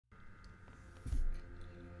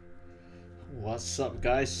What's up,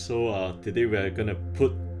 guys? So today we are gonna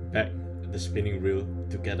put back the spinning reel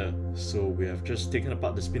together. So we have just taken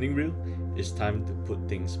apart the spinning reel. It's time to put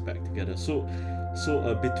things back together. So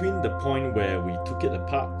between the point where we took it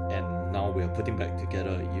apart and now we are putting back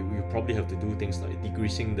together, you probably have to do things like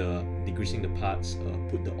degreasing the parts,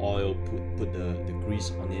 put the oil, put the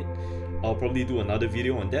grease on it. I'll probably do another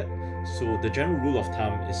video on that. So the general rule of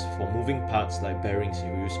thumb is for moving parts like bearings,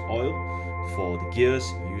 you use oil. For the gears,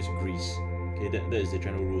 you use grease. Okay, that is the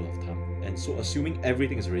general rule of thumb. And so assuming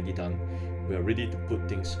everything is already done, we are ready to put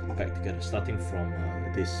things back together, starting from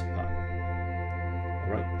this part.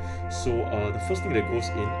 Alright, so the first thing that goes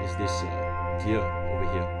in is this gear over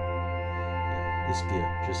here. Yeah, this gear,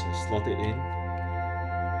 just slot it in.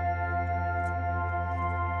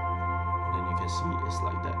 And then you can see it's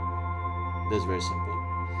like that. That's very simple.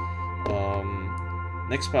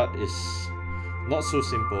 Next part is not so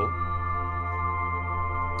simple.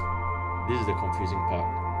 This is the confusing part.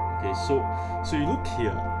 Okay, so you look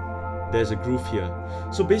here, there's a groove here.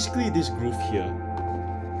 So basically this groove here,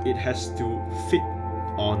 it has to fit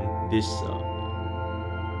on this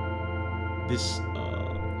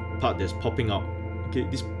part that's popping out. Okay,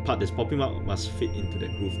 this part that's popping out must fit into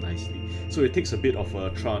that groove nicely. So it takes a bit of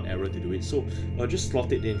a trial and error to do it. So just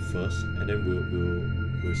slot it in first, and then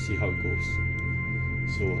we'll see how it goes.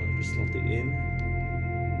 So just slot it in.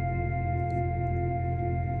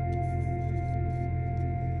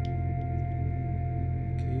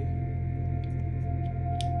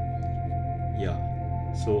 Yeah,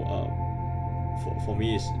 so for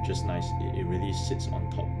me it's just nice. It really sits on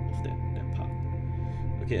top of that part.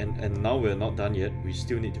 Okay, and now we're not done yet. We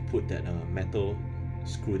still need to put that metal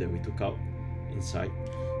screw that we took out inside.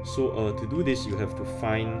 So to do this, you have to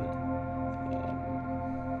find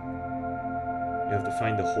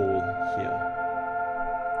the hole here.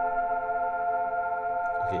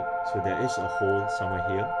 Okay, so there is a hole somewhere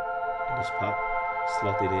here in this part.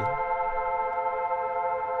 Slot it in.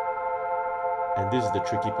 And this is the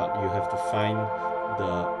tricky part. You have to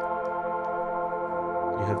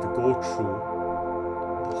go through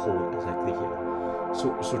the hole exactly here.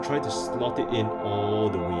 So try to slot it in all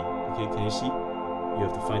the way. Okay, can you see? You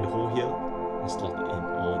have to find the hole here and slot it in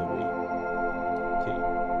all the way. Okay.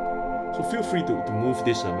 So feel free to move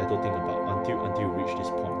this metal thing about until you reach this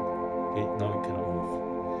point. Okay, now you cannot move.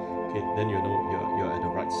 Okay, then you know you're at the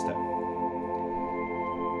right step.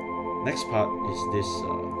 Next part is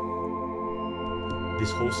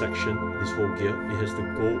this whole section, this whole gear. It has to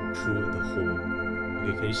go through the hole.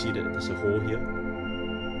 Okay, can you see that there's a hole here?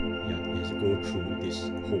 Yeah, it has to go through this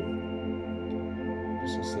hole.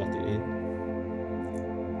 Just slot it in.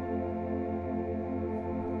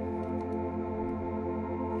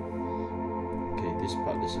 Okay, this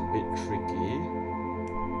part is a bit tricky.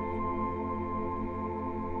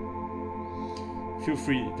 Feel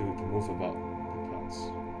free to move about the parts.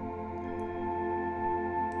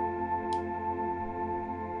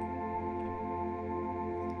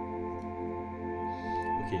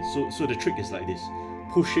 Okay, so the trick is like this.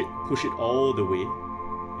 Push it all the way.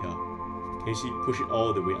 Yeah. Can you see? Push it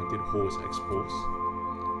all the way until the hole is exposed.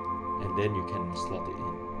 And then you can slot it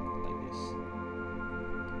in like this.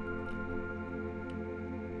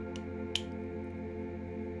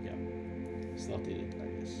 Yeah. Slot it in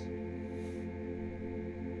like this.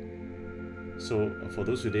 So for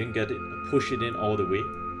those who didn't get it, push it in all the way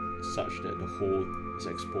such that the hole is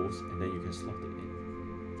exposed, and then you can slot it in.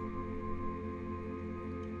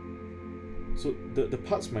 So the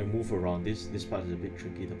parts might move around. This part is a bit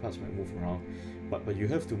tricky. The parts might move around, but you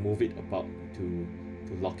have to move it about to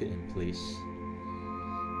lock it in place.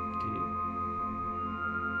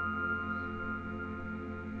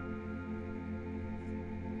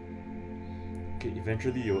 Okay. Okay.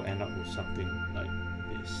 Eventually you'll end up with something like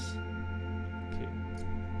this.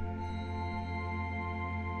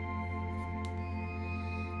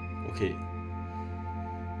 Okay.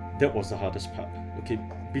 That was the hardest part. Okay,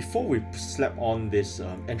 before we slap on this,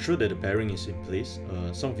 ensure that the bearing is in place.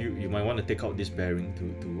 Some of you might want to take out this bearing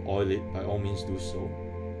to oil it. By all means do so.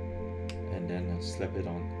 And then slap it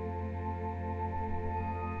on.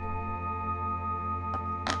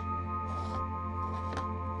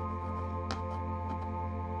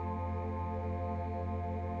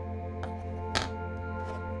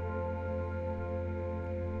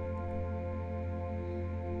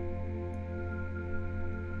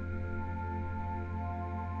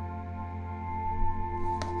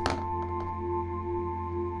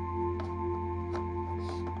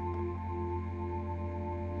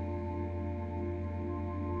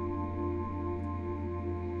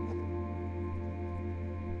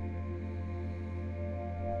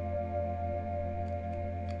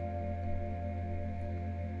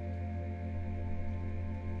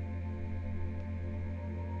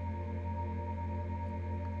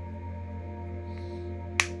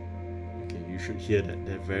 should hear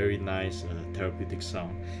that very nice therapeutic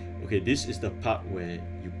sound. Okay, this is the part where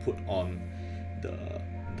you put on the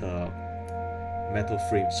metal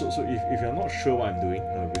frame. So if you're not sure what I'm doing,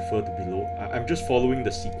 refer to below. I'm just following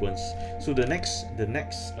the sequence. So the next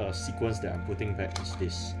sequence that I'm putting back is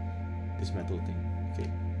this metal thing. Okay.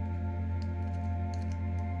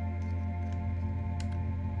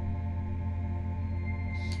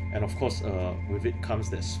 And of course, with it comes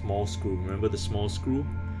that small screw. Remember the small screw?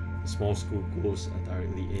 The small screw goes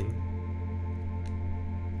directly in.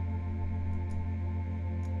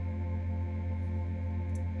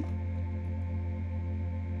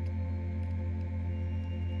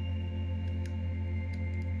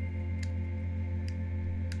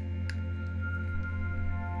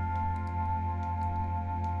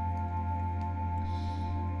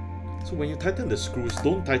 So when you tighten the screws,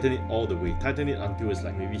 don't tighten it all the way. Tighten it until it's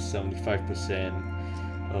like maybe 75%.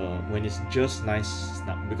 When it's just nice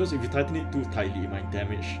snug. Because if you tighten it too tightly, it might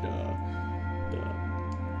damage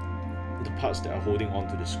the parts that are holding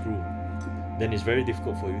onto the screw. Then it's very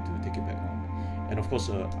difficult for you to take it back on. And of course,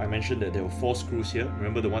 I mentioned that there were 4 screws here.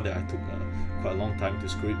 Remember the one that I took quite a long time to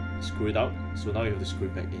screw it out? So now you have to screw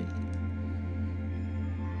it back in.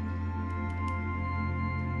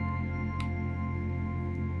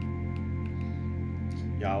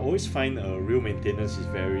 Yeah, I always find real maintenance is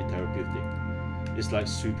very therapeutic. It's like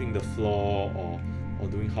sweeping the floor or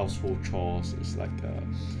doing household chores. It's like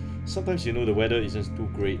sometimes, you know, the weather isn't too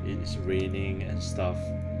great. It's raining and stuff.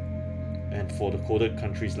 And for the colder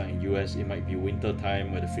countries like in US, it might be winter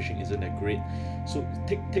time where the fishing isn't that great. So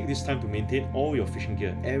take this time to maintain all your fishing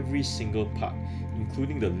gear, every single part,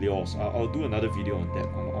 including the lures. I'll do another video on that,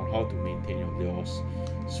 on how to maintain your lures,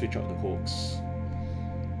 switch out the hooks.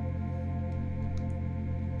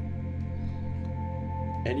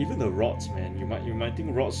 And even the rods, man, you might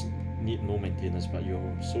think rods need no maintenance, but you're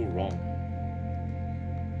so wrong.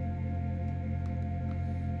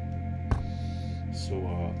 So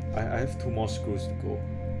I have 2 more screws to go.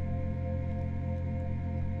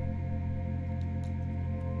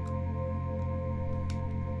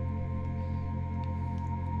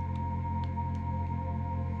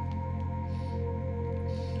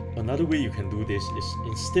 Another way you can do this is,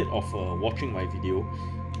 instead of watching my video,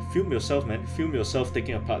 film yourself, man. Film yourself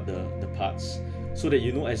taking apart the parts, so that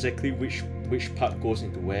you know exactly which part goes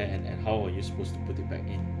into where and how are you supposed to put it back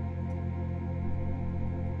in.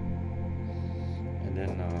 And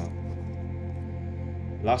then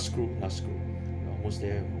last screw. Almost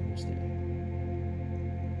there.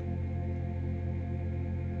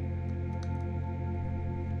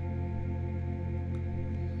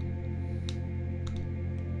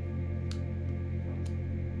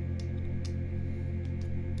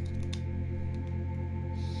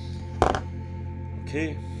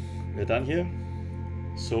 Okay, we're done here.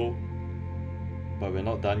 So, but we're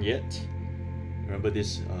not done yet. Remember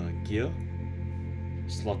this gear?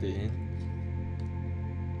 Slot it in.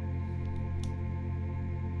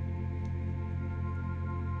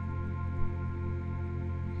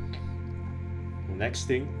 The next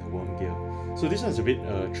thing, the worm gear. So this one's a bit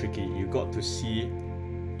tricky. You got to see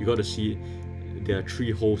there are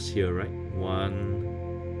 3 holes here, right?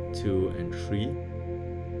 1, 2, and 3.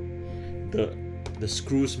 The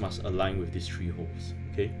screws must align with these 3 holes.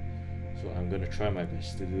 Okay, so I'm gonna try my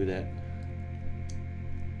best to do that.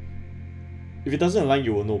 If it doesn't align,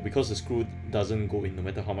 you will know, because the screw doesn't go in no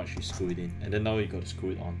matter how much you screw it in. And then now you got to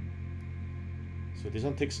screw it on. So this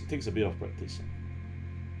one takes a bit of practice.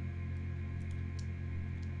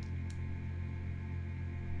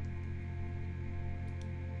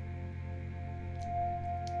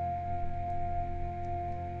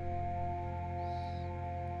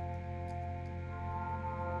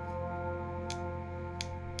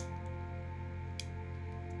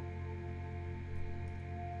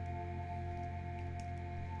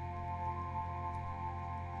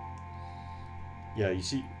 Yeah, you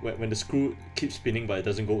see, when the screw keeps spinning but it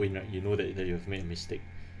doesn't go in, right, you know that you have made a mistake.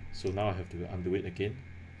 So now I have to undo it again.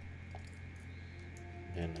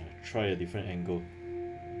 And try a different angle.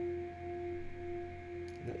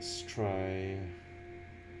 Let's try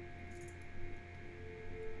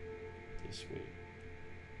this way.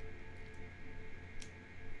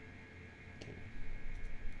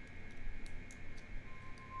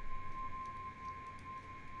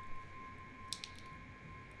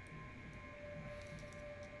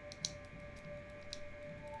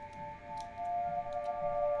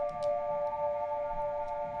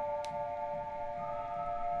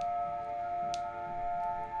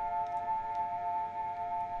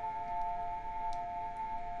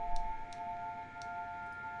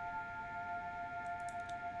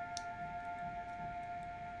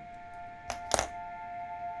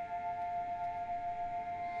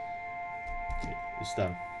 it's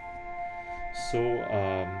done. So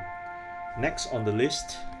next on the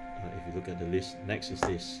list, if you look at the list, next is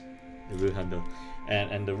this, the reel handle.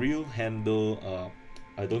 And the reel handle,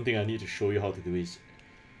 I don't think I need to show you how to do this.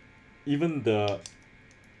 Even the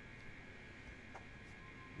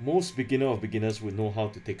most beginner of beginners would know how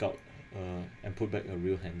to take out and put back a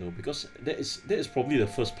reel handle, because that is probably the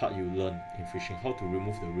first part you learn in fishing, how to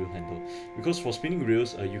remove the reel handle. Because for spinning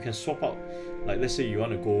reels, you can swap out, like let's say you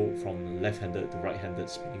want to go from left-handed to right-handed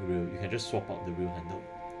spinning reel, you can just swap out the reel handle.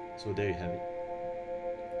 So there you have it.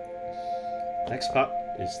 Next part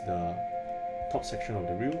is the top section of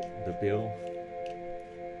the reel, the bail.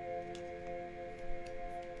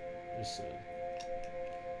 Just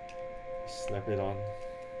slap it on.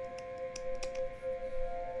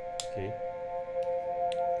 Okay.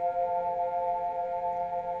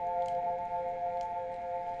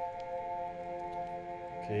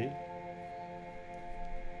 Okay.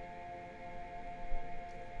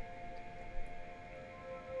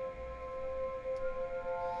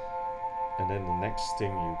 And then the next thing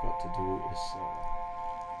you got to do is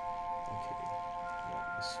okay, yeah,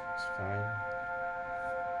 this is fine.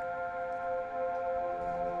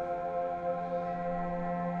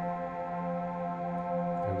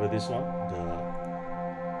 Remember this one, the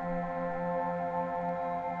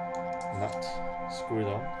nut, screw it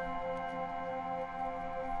on.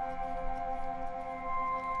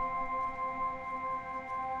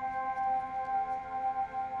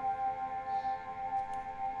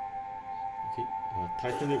 Okay,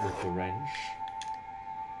 tighten it with the wrench.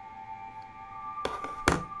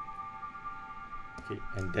 Okay,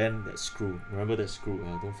 and then that screw. Remember that screw.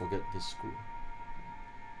 Don't forget this screw.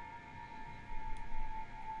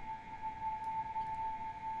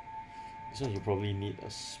 This one you probably need a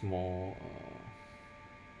small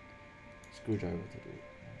screwdriver to do it.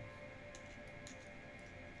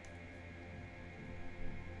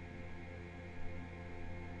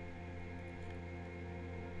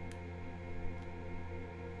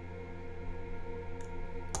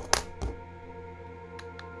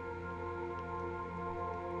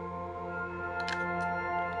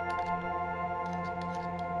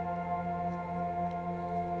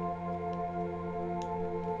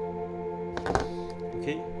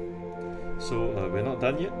 Okay, so we're not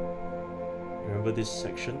done yet. Remember this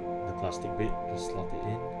section, the plastic bit, just slot it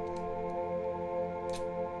in.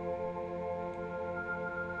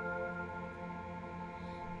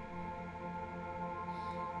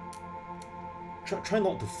 Try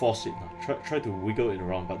not to force it now. Try to wiggle it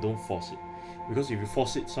around, but don't force it, because if you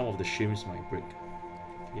force it, some of the shims might break.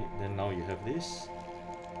 Okay, then now you have this.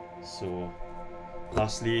 So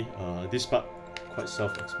lastly, this part quite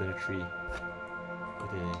self-explanatory.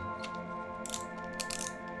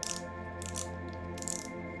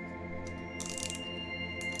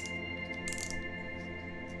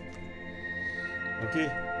 Okay,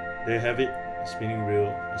 there you have it, spinning reel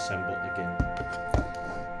assembled again.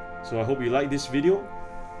 So I hope you like this video.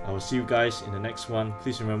 I will see you guys in the next one.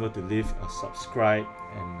 Please remember to leave a subscribe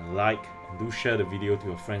and a like, and do share the video to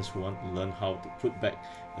your friends who want to learn how to put back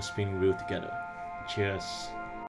a spinning reel together. Cheers.